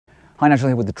Hi, Nigel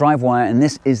here with the Drive Wire, and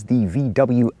this is the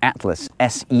VW Atlas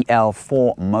SEL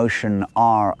 4Motion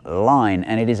R Line,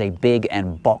 and it is a big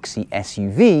and boxy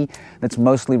SUV that's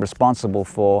mostly responsible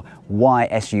for why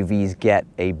SUVs get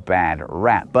a bad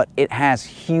rap. But it has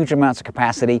huge amounts of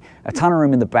capacity, a ton of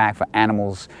room in the back for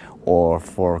animals or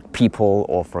for people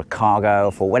or for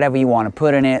cargo, for whatever you want to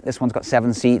put in it. This one's got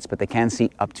 7 seats, but they can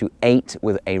seat up to 8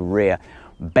 with a rear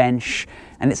bench,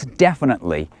 and it's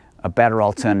definitely a better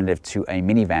alternative to a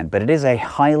minivan, but it is a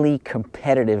highly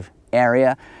competitive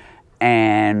area,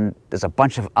 and there's a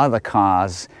bunch of other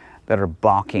cars that are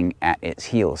barking at its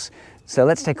heels. So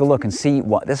let's take a look and see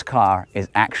what this car is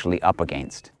actually up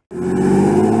against. I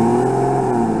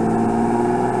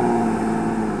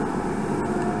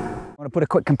want to put a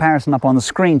quick comparison up on the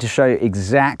screen to show you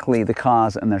exactly the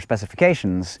cars and their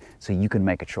specifications so you can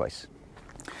make a choice.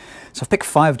 So I've picked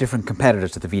 5 different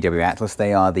competitors to the VW Atlas.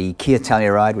 They are the Kia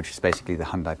Telluride, which is basically the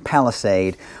Hyundai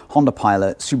Palisade, Honda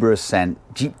Pilot, Subaru Ascent,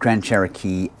 Jeep Grand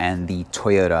Cherokee, and the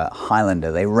Toyota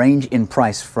Highlander. They range in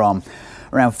price from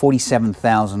around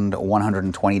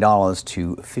 $47,120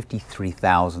 to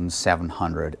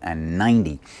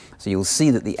 $53,790. So you'll see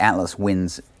that the Atlas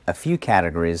wins a few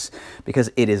categories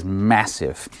because it is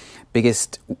massive.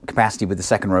 Biggest capacity with the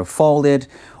second row folded,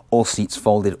 all seats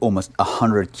folded, almost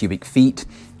 100 cubic feet,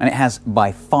 and it has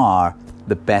by far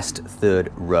the best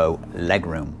third row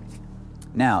legroom.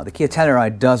 Now, the Kia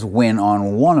Telluride does win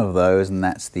on one of those, and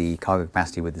that's the cargo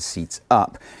capacity with the seats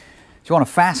up. If you want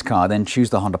a fast car, then choose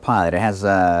the Honda Pilot. It has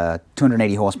a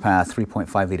 280 horsepower,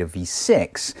 3.5 litre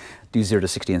V6, do 0 to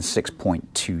 60 in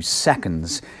 6.2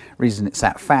 seconds. Reason it's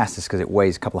that fast is because it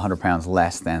weighs a couple hundred pounds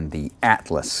less than the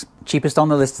Atlas. Cheapest on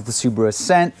the list is the Subaru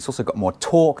Ascent. It's also got more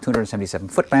torque, 277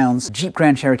 foot-pounds. Jeep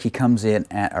Grand Cherokee comes in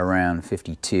at around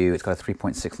 52. It's got a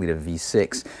 3.6 litre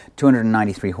V6,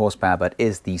 293 horsepower, but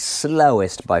is the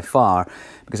slowest by far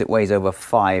because it weighs over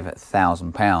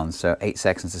 5,000 pounds, so 8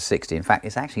 seconds to 60. In fact,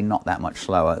 it's actually not that much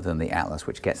slower than the Atlas,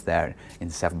 which gets there in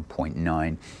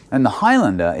 7.9. And the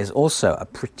Highlander is also a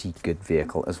pretty good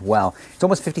vehicle as well. It's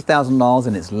almost $50,000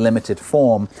 in its limited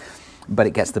form, but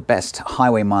it gets the best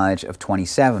highway mileage of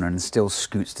 27 and still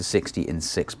scoots to 60 in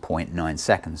 6.9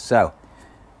 seconds. So,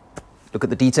 look at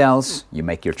the details, you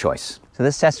make your choice. So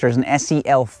this tester is an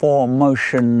SEL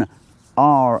 4Motion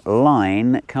R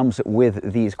Line. It comes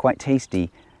with these quite tasty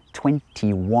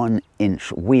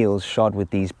 21-inch wheels shod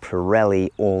with these Pirelli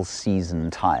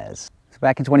all-season tires. So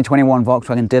back in 2021,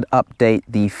 Volkswagen did update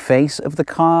the face of the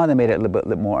car. They made it a little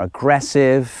bit more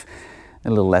aggressive, a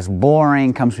little less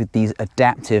boring. Comes with these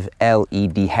adaptive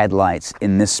LED headlights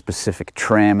in this specific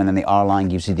trim, and then the R Line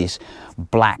gives you this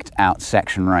blacked out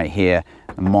section right here,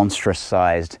 a monstrous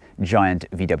sized giant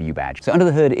VW badge. So under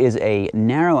the hood is a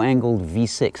narrow angled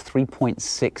V6,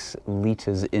 3.6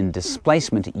 liters in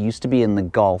displacement. It used to be in the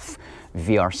Golf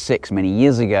VR6 many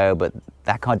years ago, but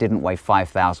that car didn't weigh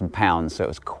 5,000 pounds, so it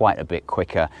was quite a bit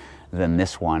quicker than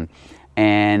this one.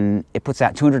 And it puts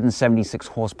out 276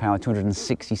 horsepower,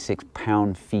 266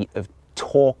 pound-feet of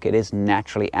torque. It is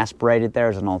naturally aspirated. There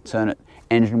is an alternate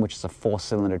engine, which is a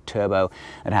 4-cylinder turbo.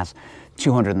 It has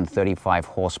 235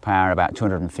 horsepower, about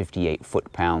 258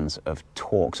 foot-pounds of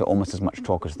torque, so almost as much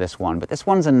torque as this one. But this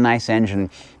one's a nice engine.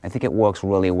 I think it works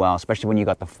really well, especially when you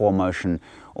got the 4Motion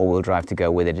all-wheel drive to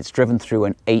go with it. It's driven through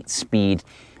an 8-speed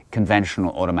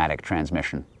conventional automatic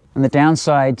transmission. And the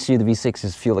downside to the V6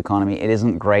 is fuel economy. It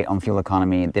isn't great on fuel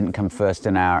economy. It didn't come first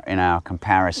in our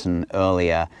comparison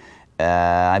earlier.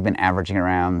 I've been averaging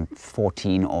around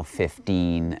 14 or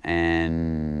 15,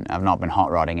 and I've not been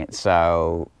hot rodding it.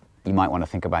 So you might want to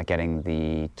think about getting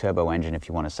the turbo engine if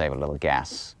you want to save a little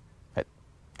gas. At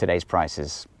today's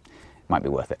prices, it might be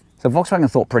worth it. So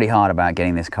Volkswagen thought pretty hard about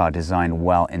getting this car designed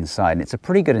well inside, and it's a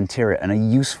pretty good interior and a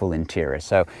useful interior.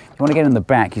 So if you want to get in the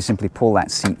back, you simply pull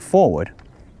that seat forward.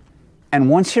 And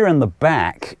once you're in the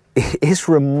back, it's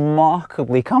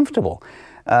remarkably comfortable.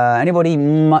 Anybody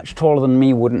much taller than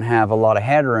me wouldn't have a lot of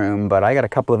headroom, but I got a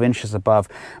couple of inches above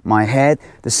my head.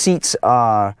 The seats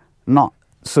are not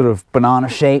sort of banana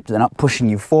shaped, they're not pushing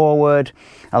you forward.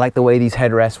 I like the way these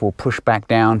headrests will push back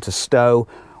down to stow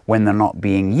when they're not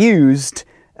being used.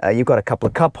 You've got a couple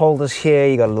of cup holders here,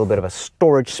 you got a little bit of a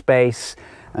storage space,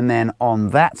 and then on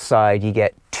that side you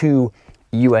get 2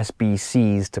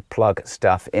 USB-Cs to plug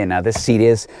stuff in. Now this seat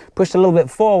is pushed a little bit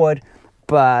forward,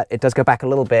 but it does go back a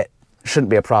little bit. Shouldn't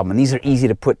be a problem. And these are easy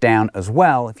to put down as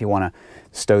well if you want to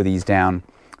stow these down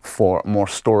for more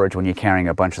storage when you're carrying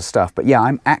a bunch of stuff. But yeah,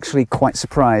 I'm actually quite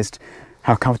surprised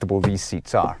how comfortable these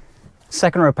seats are.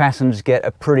 Second row passengers get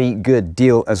a pretty good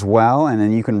deal as well, and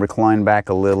then you can recline back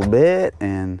a little bit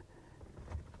and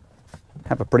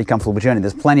have a pretty comfortable journey.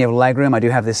 There's plenty of legroom. I do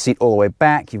have this seat all the way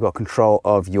back. You've got control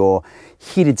of your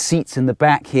heated seats in the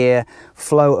back here,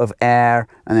 flow of air,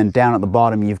 and then down at the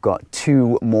bottom you've got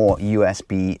 2 more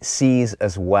USB-Cs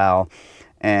as well.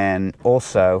 And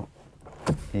also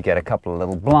you get a couple of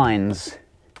little blinds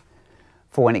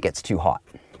for when it gets too hot.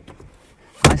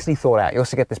 Nicely thought out. You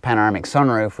also get this panoramic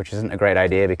sunroof, which isn't a great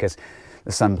idea because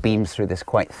the sun beams through this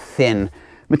quite thin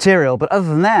material. But other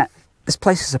than that, this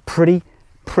place is a pretty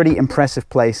impressive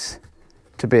place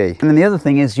to be. And then the other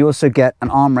thing is you also get an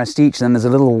armrest each, and then there's a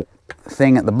little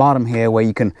thing at the bottom here where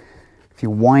you can, if you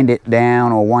wind it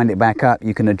down or wind it back up,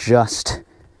 you can adjust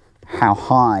how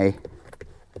high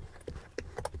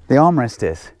the armrest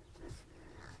is.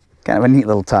 Kind of a neat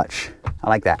little touch. I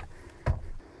like that.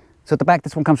 So at the back,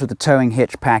 this one comes with the towing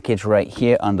hitch package right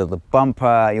here under the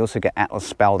bumper. You also get Atlas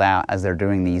spelled out, as they're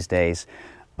doing these days,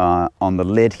 on the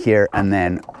lid here, and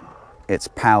then it's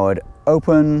powered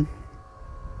open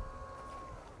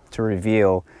to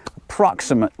reveal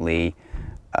approximately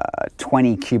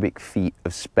 20 cubic feet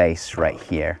of space right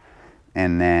here.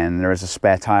 And then there is a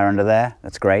spare tire under there.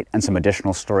 That's great. And some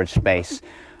additional storage space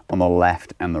on the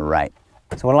left and the right.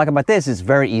 So what I like about this is it's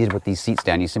very easy to put these seats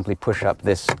down. You simply push up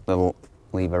this little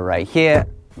lever right here.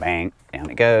 Bang, down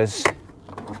it goes.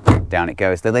 Down it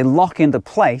goes. Then they lock into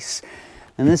place.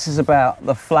 And this is about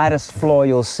the flattest floor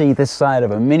you'll see this side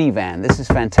of a minivan. This is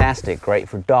fantastic. Great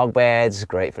for dog beds,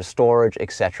 great for storage,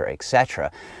 etc.,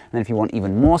 etc. And then if you want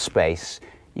even more space,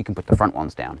 you can put the front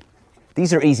ones down.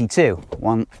 These are easy too.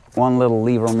 One little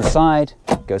lever on the side,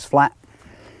 goes flat.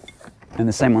 And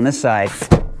the same on this side.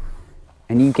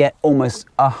 And you get almost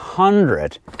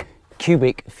 100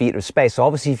 cubic feet of space. So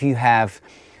obviously if you have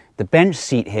the bench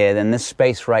seat here, then this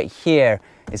space right here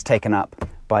is taken up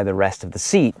by the rest of the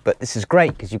seat. But this is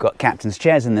great because you've got captain's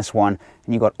chairs in this one,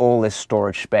 and you've got all this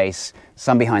storage space,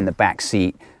 some behind the back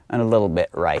seat and a little bit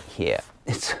right here.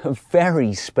 It's a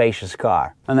very spacious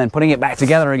car. And then putting it back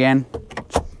together again,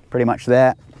 pretty much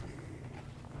there.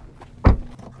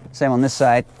 Same on this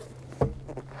side.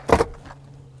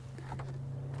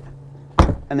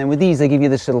 And then with these, they give you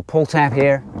this little pull tab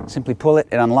here. Simply pull it,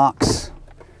 it unlocks.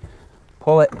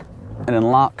 Pull it, it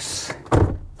unlocks.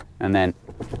 And then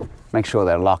make sure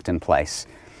they're locked in place.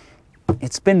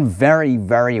 It's been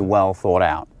very well thought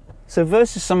out. So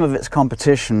versus some of its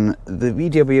competition, the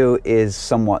VW is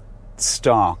somewhat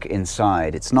stark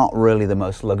inside. It's not really the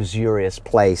most luxurious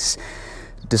place,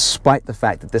 despite the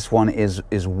fact that this one is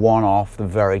one off the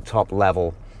very top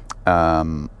level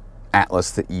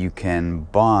Atlas that you can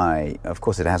buy. Of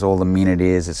course, it has all the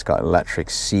amenities. It's got electric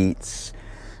seats,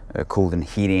 cooled and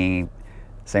heating.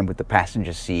 Same with the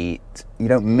passenger seat. You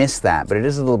don't miss that, but it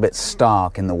is a little bit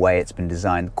stark in the way it's been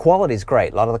designed. The quality is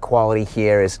great. A lot of the quality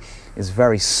here is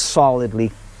very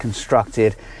solidly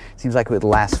constructed. Seems like it would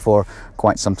last for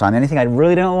quite some time. The only thing I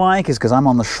really don't like is because I'm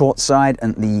on the short side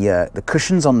and the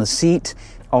cushions on the seat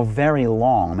are very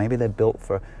long. Maybe they're built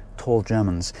for tall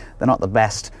Germans. They're not the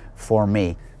best for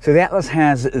me. So the Atlas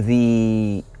has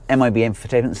the MIB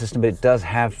infotainment system, but it does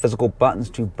have physical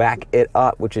buttons to back it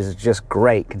up, which is just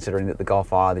great considering that the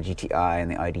Golf R, the GTI,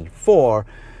 and the ID4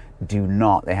 do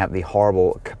not. They have the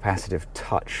horrible capacitive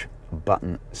touch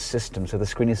button system. So the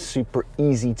screen is super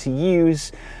easy to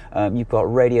use. You've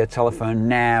got radio, telephone,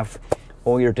 nav,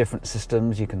 all your different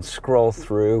systems you can scroll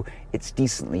through. It's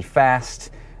decently fast.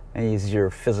 Here's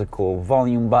your physical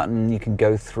volume button. You can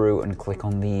go through and click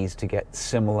on these to get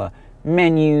similar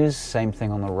menus. Same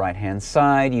thing on the right hand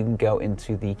side. You can go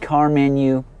into the car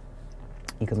menu.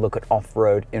 You can look at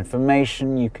off-road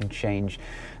information. You can change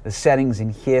the settings in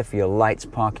here for your lights,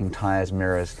 parking, tires,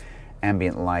 mirrors,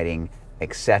 ambient lighting,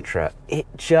 etc. It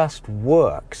just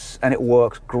works, and it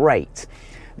works great.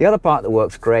 The other part that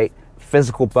works great,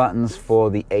 physical buttons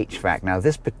for the HVAC. Now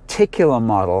this particular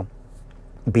model,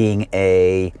 being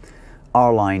a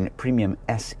R Line Premium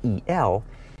SEL,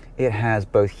 it has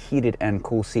both heated and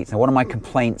cool seats. Now, one of my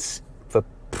complaints for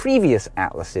previous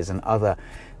Atlases and other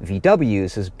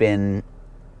VWs has been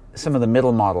some of the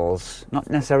middle models, not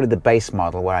necessarily the base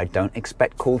model where I don't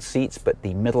expect cooled seats, but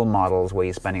the middle models where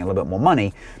you're spending a little bit more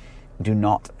money do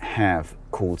not have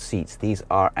cooled seats. These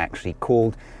are actually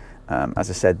cooled. As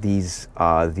I said, these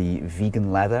are the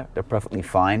vegan leather. They're perfectly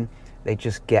fine. They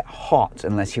just get hot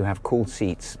unless you have cooled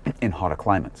seats in hotter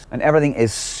climates. And everything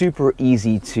is super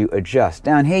easy to adjust.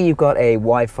 Down here you've got a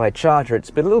Wi-Fi charger.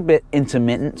 It's been a little bit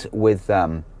intermittent with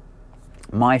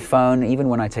my phone, even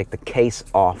when I take the case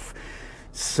off.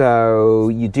 So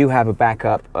you do have a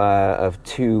backup of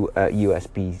 2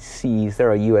 USB-Cs. There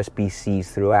are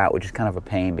USB-Cs throughout, which is kind of a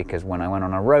pain because when I went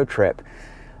on a road trip,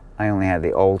 I only had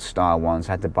the old style ones.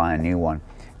 I had to buy a new one.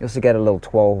 You also get a little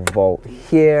 12 volt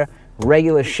here,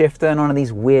 regular shifter, none of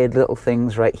these weird little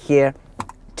things right here.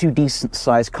 Two decent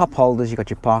sized cup holders. You've got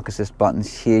your park assist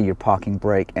buttons here, your parking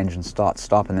brake, engine start,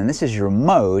 stop, and then this is your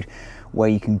mode where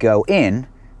you can go in.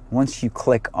 Once you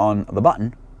click on the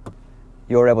button,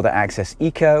 you're able to access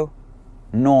eco,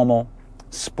 normal,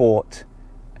 sport,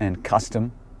 and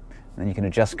custom. And then you can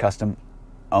adjust custom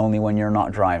only when you're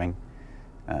not driving.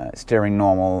 Steering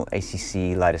normal,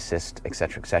 ACC, light assist,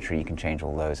 etc., etc. You can change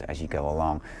all those as you go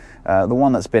along. The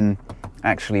one that's been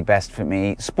actually best for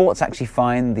me, sport's actually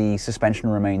fine. The suspension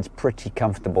remains pretty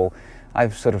comfortable.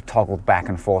 I've sort of toggled back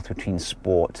and forth between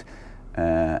sport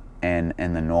and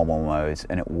the normal modes,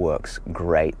 and it works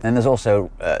great. And there's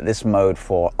also this mode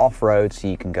for off-road, so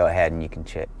you can go ahead and you can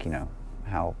check, you know,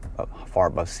 how far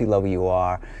above sea level you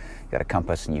are. You've got a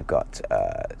compass, and you've got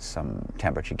some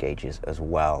temperature gauges as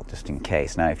well, just in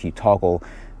case. Now, if you toggle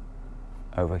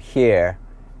over here,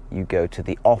 you go to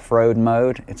the off-road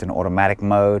mode. It's an automatic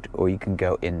mode, or you can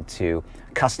go into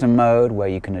custom mode where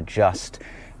you can adjust,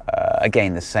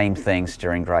 again, the same thing,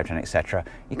 steering, drivetrain, etc.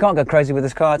 You can't go crazy with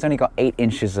this car. It's only got 8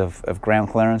 inches of ground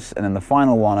clearance. And then the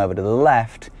final one over to the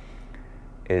left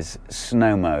is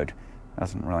snow mode.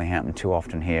 Doesn't really happen too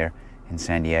often here in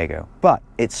San Diego, but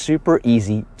it's super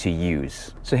easy to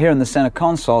use. So here in the center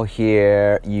console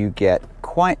here, you get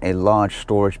quite a large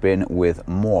storage bin with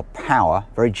more power.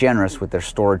 Very generous with their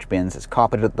storage bins. It's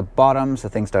carpeted at the bottom so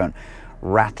things don't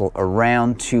rattle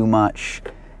around too much.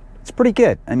 It's pretty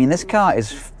good. I mean, this car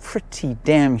is pretty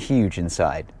damn huge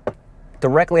inside.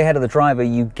 Directly ahead of the driver,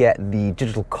 you get the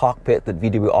digital cockpit that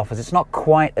VW offers. It's not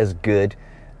quite as good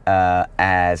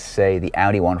as, say, the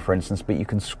Audi one, for instance, but you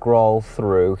can scroll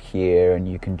through here and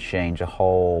you can change a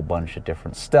whole bunch of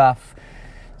different stuff.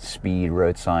 Speed,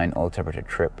 road sign, oil temperature,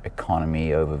 trip,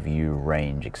 economy, overview,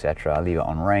 range, etc. I'll leave it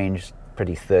on range.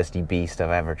 Pretty thirsty beast. I've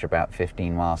averaged about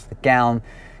 15 miles to the gallon.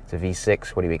 It's a V6.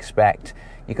 What do you expect?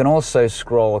 You can also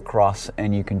scroll across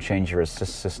and you can change your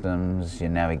assist systems,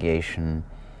 your navigation,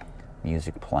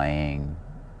 music playing,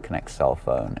 connect cell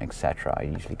phone, etc. I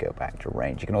usually go back to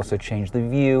range. You can also change the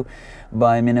view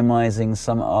by minimizing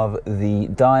some of the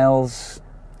dials.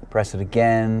 Press it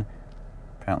again.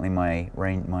 Apparently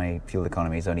my fuel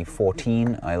economy is only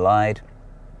 14. I lied.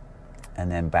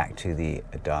 And then back to the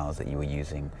dials that you were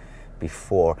using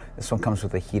before. This one comes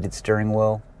with a heated steering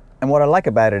wheel. And what I like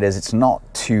about it is it's not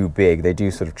too big. They do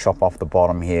sort of chop off the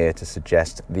bottom here to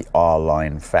suggest the R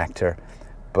line factor,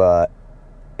 but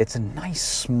it's a nice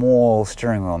small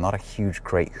steering wheel, not a huge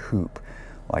great hoop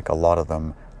like a lot of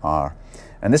them are.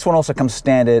 And this one also comes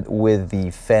standard with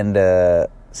the Fender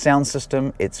sound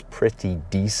system. It's pretty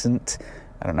decent.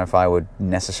 I don't know if I would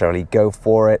necessarily go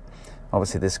for it.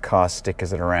 Obviously this car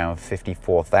stickers at around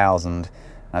 54,000.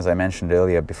 As I mentioned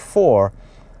earlier before,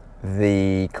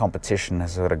 the competition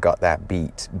has sort of got that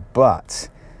beat. But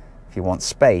if you want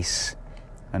space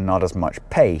and not as much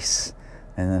pace,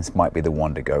 then this might be the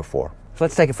one to go for. So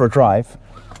let's take it for a drive.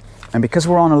 And because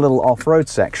we're on a little off-road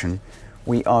section,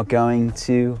 we are going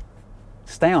to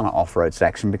stay on an off-road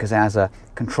section because it has a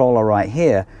controller right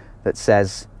here that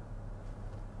says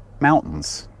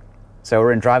mountains. So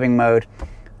we're in driving mode,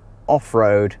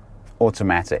 off-road,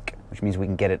 automatic, which means we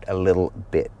can get it a little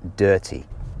bit dirty.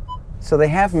 So they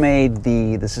have made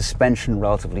the suspension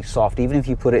relatively soft. Even if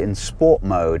you put it in sport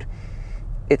mode,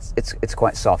 it's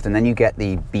quite soft, and then you get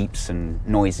the beeps and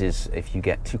noises if you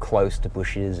get too close to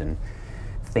bushes and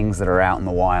things that are out in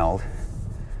the wild.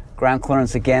 Ground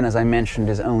clearance, again, as I mentioned,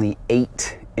 is only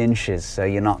 8 inches, so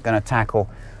you're not going to tackle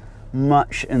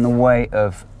much in the way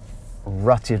of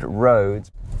rutted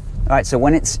roads. All right, so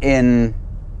when it's in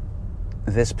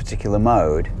this particular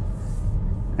mode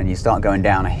and you start going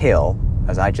down a hill,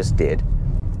 as I just did,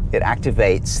 it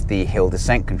activates the hill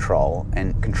descent control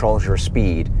and controls your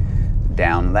speed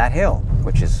down that hill,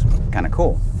 which is kind of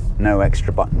cool. No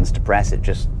extra buttons to press, it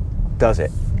just does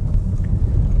it.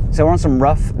 So we're on some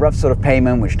rough sort of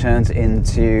pavement, which turns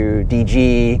into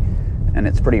DG, and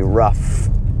it's pretty rough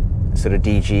sort of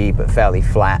DG, but fairly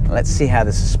flat. Let's see how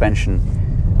the suspension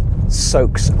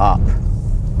soaks up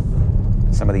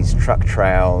some of these truck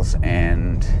trails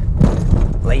and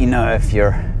let you know if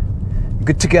you're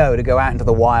good to go out into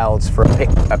the wilds for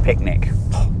a picnic.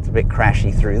 It's a bit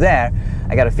crashy through there.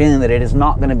 I got a feeling that it is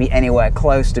not going to be anywhere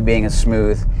close to being as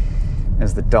smooth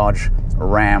as the Dodge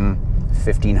Ram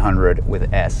 1500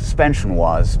 with air suspension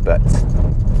was, but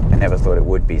I never thought it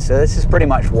would be. So this is pretty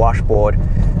much washboard.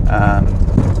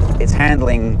 It's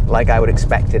handling like I would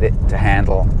expected it to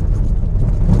handle.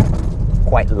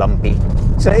 Quite lumpy.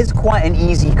 So it's quite an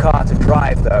easy car to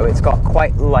drive though. It's got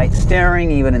quite light steering,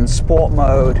 even in sport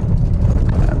mode.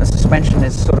 The suspension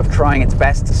is sort of trying its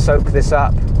best to soak this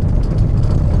up.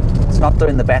 It's not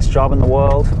doing the best job in the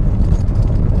world,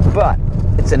 but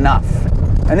it's enough.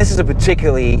 And this is a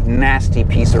particularly nasty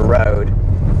piece of road,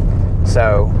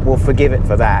 so we'll forgive it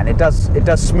for that. And it does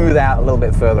smooth out a little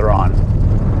bit further on.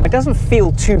 It doesn't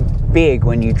feel too big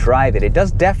when you drive it. It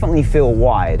does definitely feel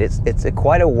wide. It's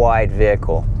quite a wide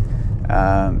vehicle.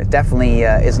 It definitely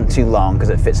isn't too long because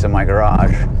it fits in my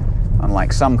garage,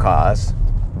 unlike some cars,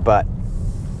 but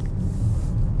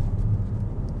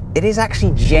it is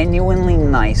actually genuinely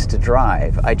nice to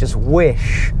drive. I just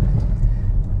wish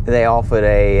they offered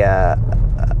an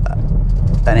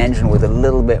engine with a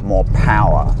little bit more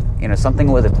power. You know, something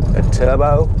with a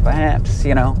turbo, perhaps,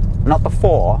 you know, not the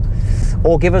 4.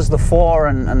 Or give us the 4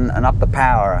 and up the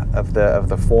power of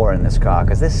the 4 in this car,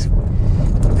 because this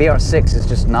VR6 is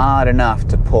just not enough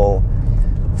to pull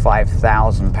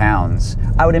 5,000 pounds.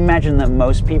 I would imagine that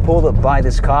most people that buy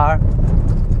this car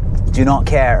do not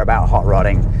care about hot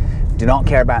rodding, do not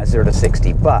care about 0 to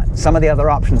 60, but some of the other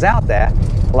options out there,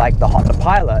 like the Honda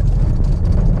Pilot,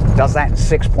 does that in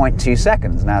 6.2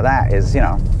 seconds. Now that is, you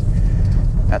know,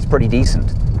 that's pretty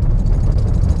decent.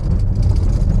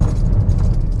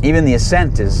 Even the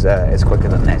Ascent is quicker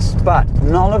than this, but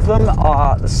none of them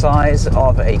are the size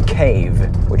of a cave,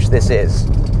 which this is.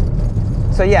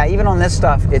 So yeah, even on this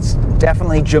stuff, it's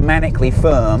definitely Germanically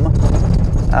firm,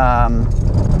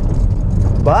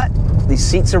 but these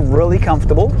seats are really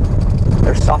comfortable.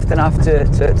 They're soft enough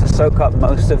to soak up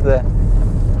most of the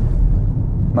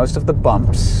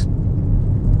bumps,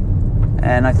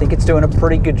 and I think it's doing a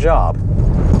pretty good job.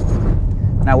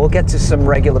 Now we'll get to some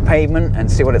regular pavement and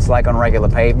see what it's like on regular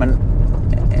pavement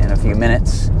in a few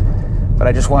minutes, but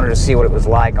I just wanted to see what it was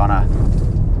like on a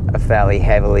fairly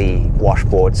heavily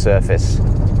washboard surface,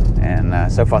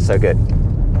 and so far so good.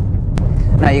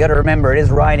 Now you got to remember, it is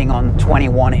riding on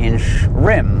 21-inch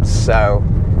rims, so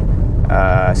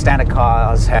standard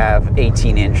cars have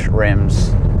 18-inch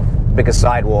rims. Bigger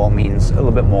sidewall means a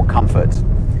little bit more comfort,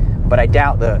 but I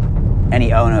doubt that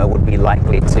any owner would be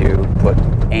likely to put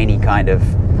any kind of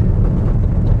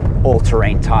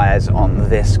all-terrain tires on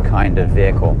this kind of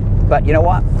vehicle. But you know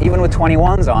what? Even with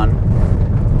 21s on,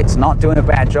 it's not doing a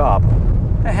bad job.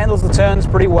 It handles the turns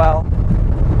pretty well.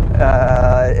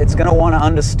 It's going to want to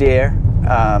understeer.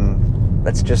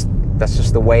 That's just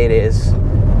the way it is.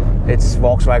 It's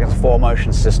Volkswagen's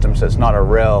aforementioned system, so it's not a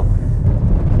real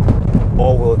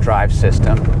all-wheel drive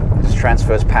system. It just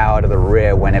transfers power to the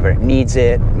rear whenever it needs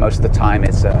it. Most of the time,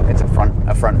 it's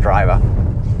a front driver.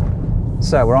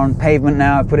 So we're on pavement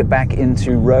now. I put it back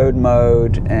into road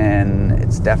mode, and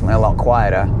it's definitely a lot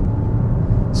quieter.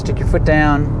 Stick your foot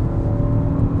down.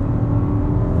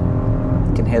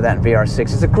 You can hear that in VR6.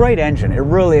 It's a great engine. It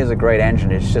really is a great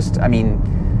engine. It's just, I mean,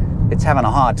 it's having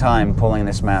a hard time pulling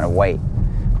this amount of weight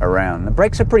around. The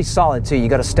brakes are pretty solid too. You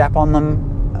got to step on them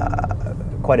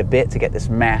quite a bit to get this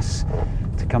mass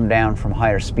to come down from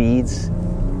higher speeds.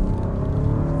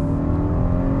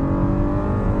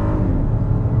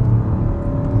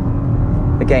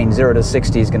 Again, 0 to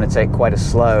 60 is going to take quite a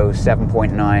slow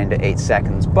 7.9 to 8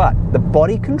 seconds, but the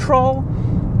body control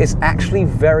is actually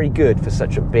very good for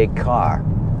such a big car.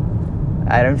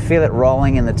 I don't feel it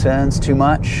rolling in the turns too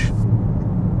much.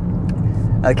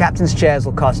 The captain's chairs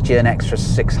will cost you an extra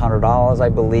 $600, I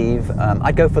believe.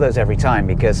 I'd go for those every time,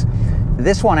 because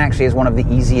this one actually is one of the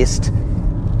easiest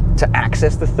to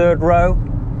access the third row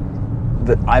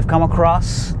that I've come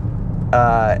across.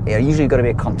 Usually you've got to be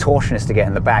a contortionist to get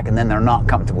in the back, and then they're not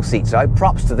comfortable seats. So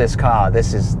props to this car.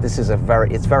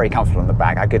 It's very comfortable in the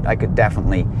back. I could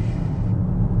definitely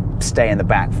stay in the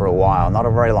back for a while. Not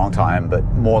a very long time, but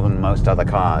more than most other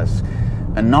cars.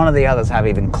 And none of the others have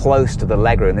even close to the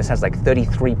legroom. This has like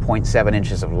 33.7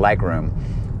 inches of legroom,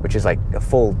 which is like a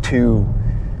full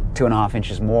 2.5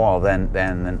 inches more than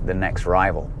the next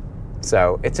rival.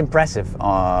 So it's impressive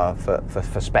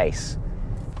for space.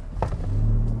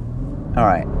 All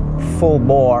right, full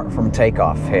bore from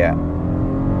takeoff here.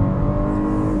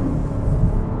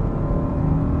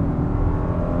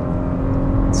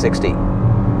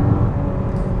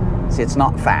 $60. See, it's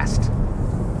not fast.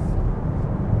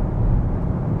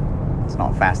 It's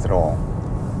not fast at all.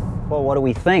 Well, what do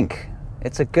we think?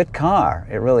 It's a good car,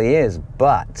 it really is,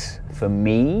 but for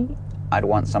me, I'd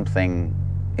want something,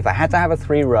 if I had to have a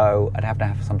 3-row, I'd have to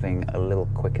have something a little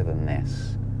quicker than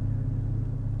this.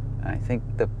 I think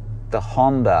the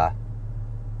Honda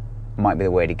might be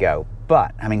the way to go.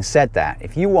 But having said that,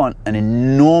 if you want an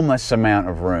enormous amount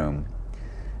of room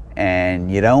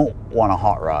and you don't want a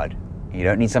hot rod, you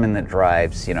don't need something that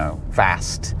drives, you know,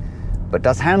 fast, but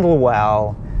does handle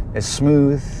well, is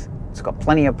smooth, it's got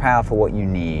plenty of power for what you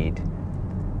need,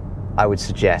 I would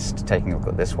suggest taking a look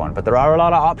at this one. But there are a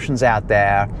lot of options out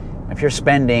there. If you're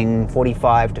spending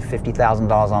 $45,000 to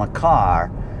 $50,000 on a car,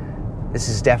 this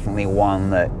is definitely one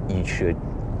that you should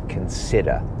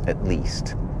consider, at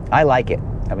least. I like it.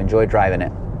 I've enjoyed driving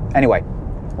it. Anyway,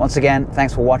 once again,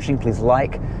 thanks for watching. Please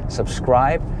like,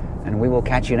 subscribe, and we will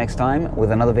catch you next time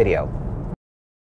with another video.